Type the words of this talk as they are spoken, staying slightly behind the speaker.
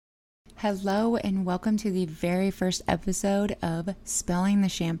Hello and welcome to the very first episode of Spelling the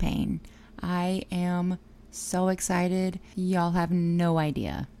Champagne. I am so excited. Y'all have no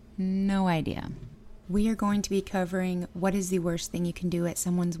idea. No idea. We are going to be covering what is the worst thing you can do at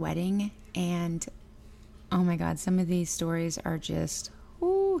someone's wedding. And oh my God, some of these stories are just,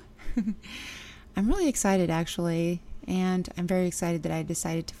 ooh. I'm really excited actually. And I'm very excited that I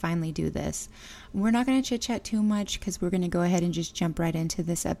decided to finally do this. We're not going to chit-chat too much because we're going to go ahead and just jump right into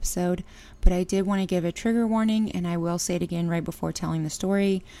this episode. But I did want to give a trigger warning, and I will say it again right before telling the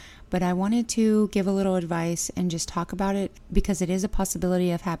story. But I wanted to give a little advice and just talk about it because it is a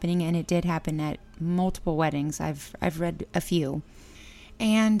possibility of happening, and it did happen at multiple weddings. I've read a few.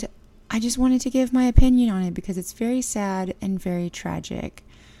 And I just wanted to give my opinion on it because it's very sad and very tragic.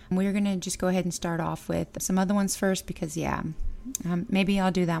 We're going to just go ahead and start off with some other ones first because, maybe I'll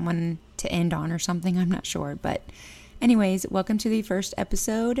do that one to end on or something. I'm not sure. But anyways, welcome to the first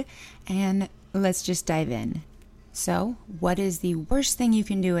episode and let's just dive in. So, what is the worst thing you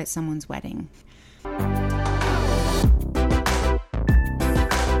can do at someone's wedding?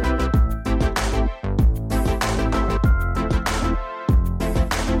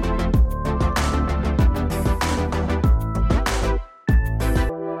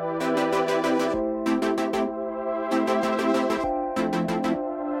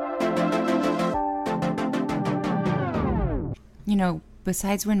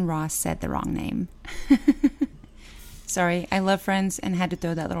 Besides when Ross said the wrong name. Sorry, I love Friends and had to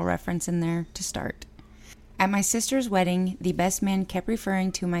throw that little reference in there to start. At my sister's wedding, the best man kept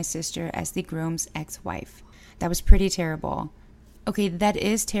referring to my sister as the groom's ex-wife. That was pretty terrible. Okay, that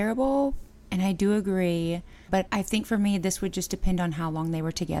is terrible, and I do agree, but I think for me this would just depend on how long they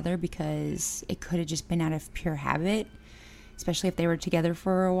were together because it could have just been out of pure habit. Especially if they were together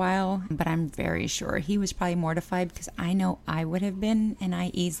for a while. But I'm very sure he was probably mortified because I know I would have been, and I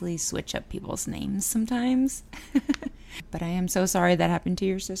easily switch up people's names sometimes. But I am so sorry that happened to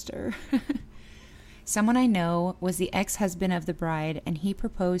your sister. Someone I know was the ex-husband of the bride, and he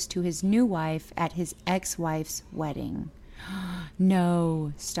proposed to his new wife at his ex-wife's wedding.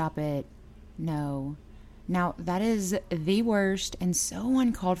 No, stop it. No. Now, that is the worst and so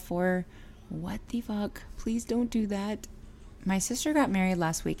uncalled for. What the fuck? Please don't do that. My sister got married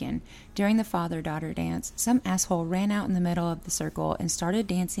last weekend. During the father-daughter dance, some asshole ran out in the middle of the circle and started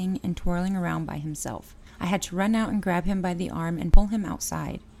dancing and twirling around by himself. I had to run out and grab him by the arm and pull him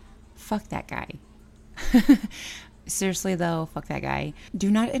outside. Fuck that guy. Seriously though, fuck that guy. Do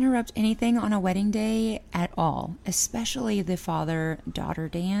not interrupt anything on a wedding day at all, especially the father-daughter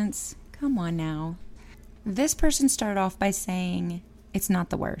dance. Come on now. This person started off by saying, it's not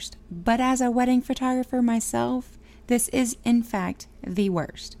the worst, but as a wedding photographer myself, this is, in fact, the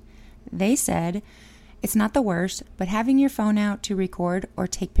worst. They said, it's not the worst, but having your phone out to record or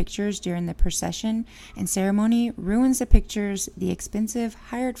take pictures during the procession and ceremony ruins the pictures the expensive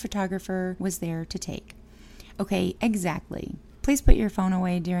hired photographer was there to take. Okay, exactly. Please put your phone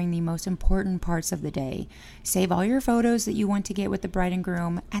away during the most important parts of the day. Save all your photos that you want to get with the bride and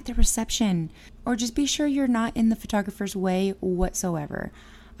groom at the reception, or just be sure you're not in the photographer's way whatsoever.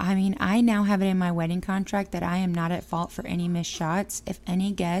 I mean, I now have it in my wedding contract that I am not at fault for any missed shots if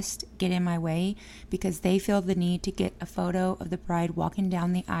any guests get in my way because they feel the need to get a photo of the bride walking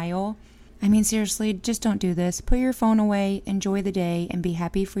down the aisle. I mean, seriously, just don't do this. Put your phone away, enjoy the day, and be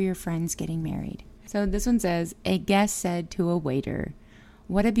happy for your friends getting married. So this one says, a guest said to a waiter,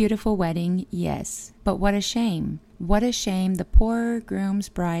 what a beautiful wedding, yes, but what a shame. What a shame the poor groom's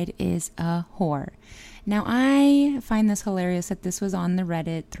bride is a whore. Now, I find this hilarious that this was on the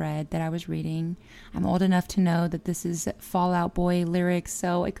Reddit thread that I was reading. I'm old enough to know that this is Fall Out Boy lyrics,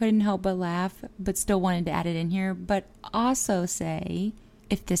 so I couldn't help but laugh, but still wanted to add it in here. But also say,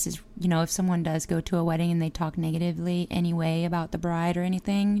 if this is, if someone does go to a wedding and they talk negatively anyway about the bride or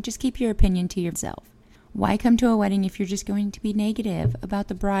anything, just keep your opinion to yourself. Why come to a wedding if you're just going to be negative about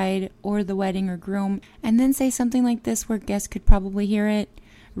the bride or the wedding or groom and then say something like this where guests could probably hear it?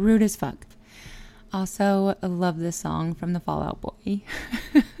 Rude as fuck. Also, I love this song from the Fall Out Boy.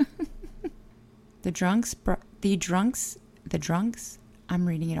 The drunks, I'm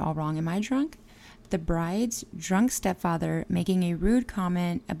reading it all wrong. Am I drunk? The bride's drunk stepfather making a rude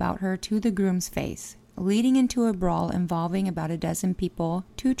comment about her to the groom's face, leading into a brawl involving about a dozen people,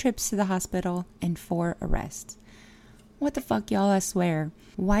 2 trips to the hospital, and 4 arrests. What the fuck, y'all, I swear.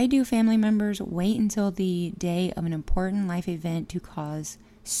 Why do family members wait until the day of an important life event to cause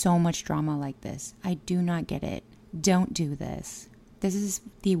so much drama like this? I do not get it. Don't do this. This is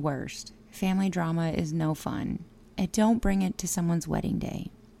the worst. Family drama is no fun. And don't bring it to someone's wedding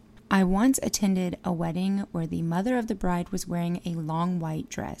day. I once attended a wedding where the mother of the bride was wearing a long white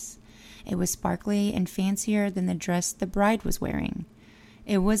dress. It was sparkly and fancier than the dress the bride was wearing.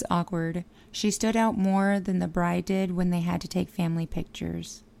 It was awkward. She stood out more than the bride did when they had to take family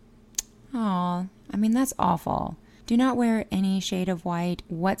pictures. Aw, that's awful. Do not wear any shade of white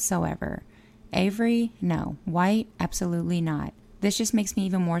whatsoever. Avery, no. White, absolutely not. This just makes me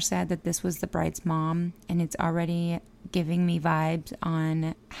even more sad that this was the bride's mom, and it's already giving me vibes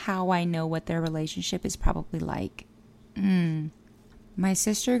on how I know what their relationship is probably like. My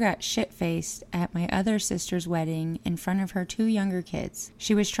sister got shit-faced at my other sister's wedding in front of her 2 younger kids.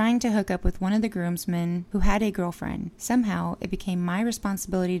 She was trying to hook up with one of the groomsmen who had a girlfriend. Somehow, it became my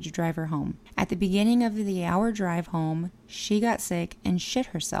responsibility to drive her home. At the beginning of the hour drive home, she got sick and shit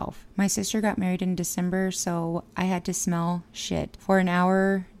herself. My sister got married in December, so I had to smell shit for an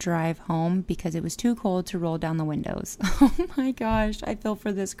hour drive home because it was too cold to roll down the windows. Oh my gosh, I feel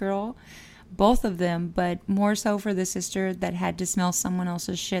for this girl. Both of them, but more so for the sister that had to smell someone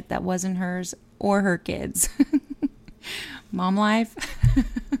else's shit that wasn't hers or her kids. Mom life.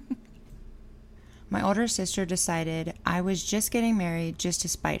 My older sister decided I was just getting married just to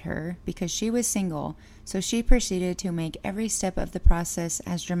spite her because she was single, so she proceeded to make every step of the process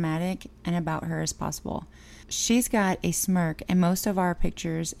as dramatic and about her as possible. She's got a smirk in most of our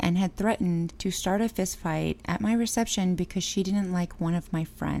pictures and had threatened to start a fist fight at my reception because she didn't like one of my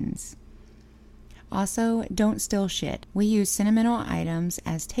friends. Also, don't steal shit. We use sentimental items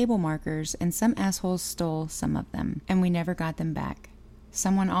as table markers, and some assholes stole some of them, and we never got them back.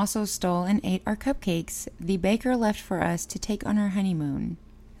 Someone also stole and ate our cupcakes the baker left for us to take on our honeymoon.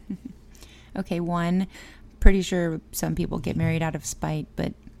 Okay, pretty sure some people get married out of spite,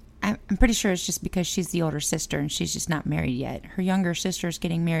 but I'm pretty sure it's just because she's the older sister and she's just not married yet. Her younger sister's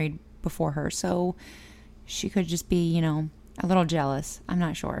getting married before her, so she could just be, a little jealous. I'm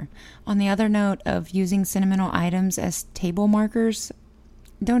not sure. On the other note of using sentimental items as table markers,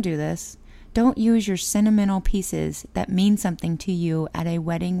 don't do this. Don't use your sentimental pieces that mean something to you at a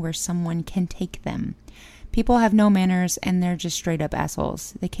wedding where someone can take them. People have no manners and they're just straight up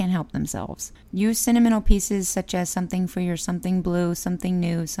assholes. They can't help themselves. Use sentimental pieces such as something for your something blue, something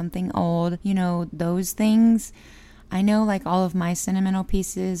new, something old, those things. I know all of my sentimental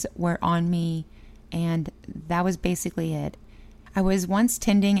pieces were on me, and that was basically it. I was once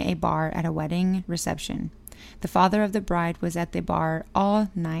tending a bar at a wedding reception. The father of the bride was at the bar all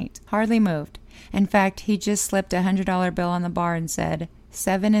night, hardly moved. In fact, he just slipped a $100 bill on the bar and said,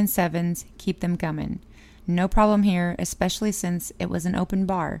 7 and 7s, keep them coming. No problem here, especially since it was an open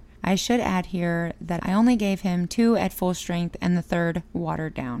bar. I should add here that I only gave him 2 at full strength and the 3rd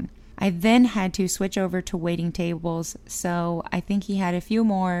watered down. I then had to switch over to waiting tables, so I think he had a few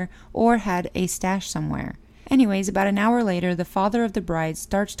more or had a stash somewhere. Anyways, about an hour later, the father of the bride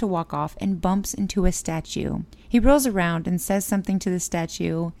starts to walk off and bumps into a statue. He rolls around and says something to the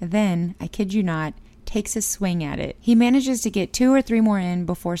statue, then, I kid you not, takes a swing at it. He manages to get 2 or 3 more in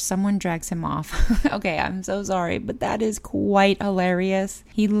before someone drags him off. Okay, I'm so sorry, but that is quite hilarious.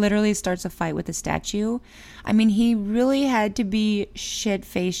 He literally starts a fight with the statue. He really had to be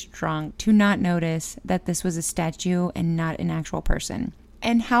shit-faced drunk to not notice that this was a statue and not an actual person.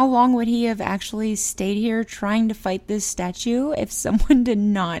 And how long would he have actually stayed here trying to fight this statue if someone did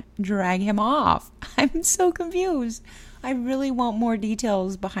not drag him off? I'm so confused. I really want more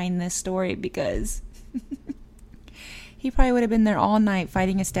details behind this story because he probably would have been there all night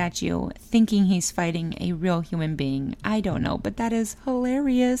fighting a statue, thinking he's fighting a real human being. I don't know, but that is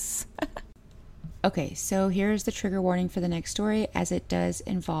hilarious. Okay, so here's the trigger warning for the next story, as it does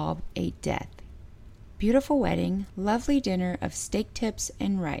involve a death. Beautiful wedding, lovely dinner of steak tips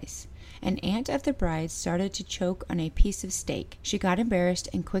and rice. An aunt of the bride started to choke on a piece of steak. She got embarrassed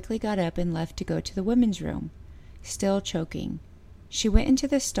and quickly got up and left to go to the women's room. Still choking. She went into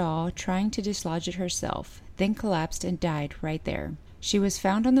the stall, trying to dislodge it herself, then collapsed and died right there. She was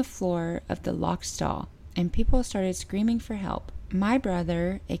found on the floor of the locked stall, and people started screaming for help. My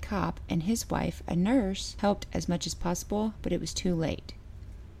brother, a cop, and his wife, a nurse, helped as much as possible, but it was too late.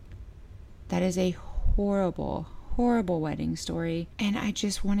 That is a horrible wedding story, and I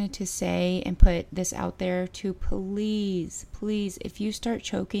just wanted to say and put this out there to please, if you start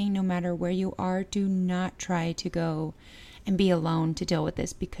choking, no matter where you are, do not try to go and be alone to deal with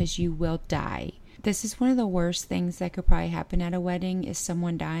this, because you will die. This is one of the worst things that could probably happen at a wedding, is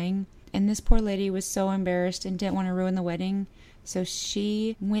someone dying. And this poor lady was so embarrassed and didn't want to ruin the wedding, so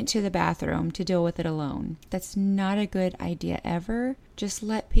she went to the bathroom to deal with it alone. That's not a good idea ever. Just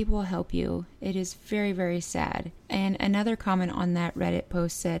let people help you. It is very, very sad. And another comment on that Reddit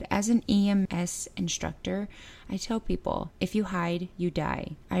post said, as an EMS instructor, I tell people, if you hide, you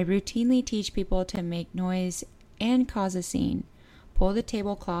die. I routinely teach people to make noise and cause a scene. Pull the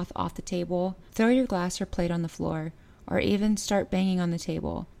tablecloth off the table, throw your glass or plate on the floor, or even start banging on the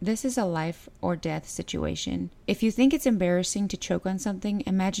table. This is a life or death situation. If you think it's embarrassing to choke on something,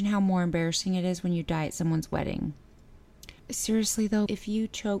 imagine how more embarrassing it is when you die at someone's wedding. Seriously though, if you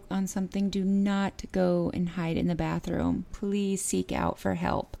choke on something, do not go and hide in the bathroom. Please seek out for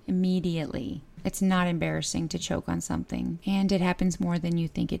help immediately. It's not embarrassing to choke on something, and it happens more than you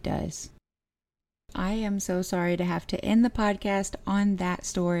think it does. I am so sorry to have to end the podcast on that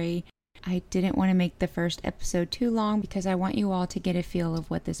story. I didn't want to make the first episode too long because I want you all to get a feel of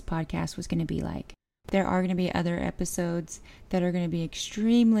what this podcast was going to be like. There are going to be other episodes that are going to be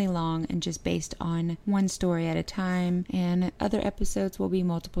extremely long and just based on one story at a time, and other episodes will be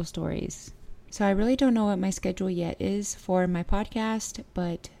multiple stories. So I really don't know what my schedule yet is for my podcast,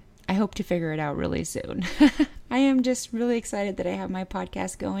 but I hope to figure it out really soon. I am just really excited that I have my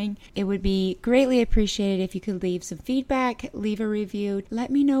podcast going. It would be greatly appreciated if you could leave some feedback, leave a review,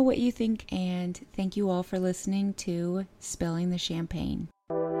 let me know what you think, and thank you all for listening to Spilling the Champagne.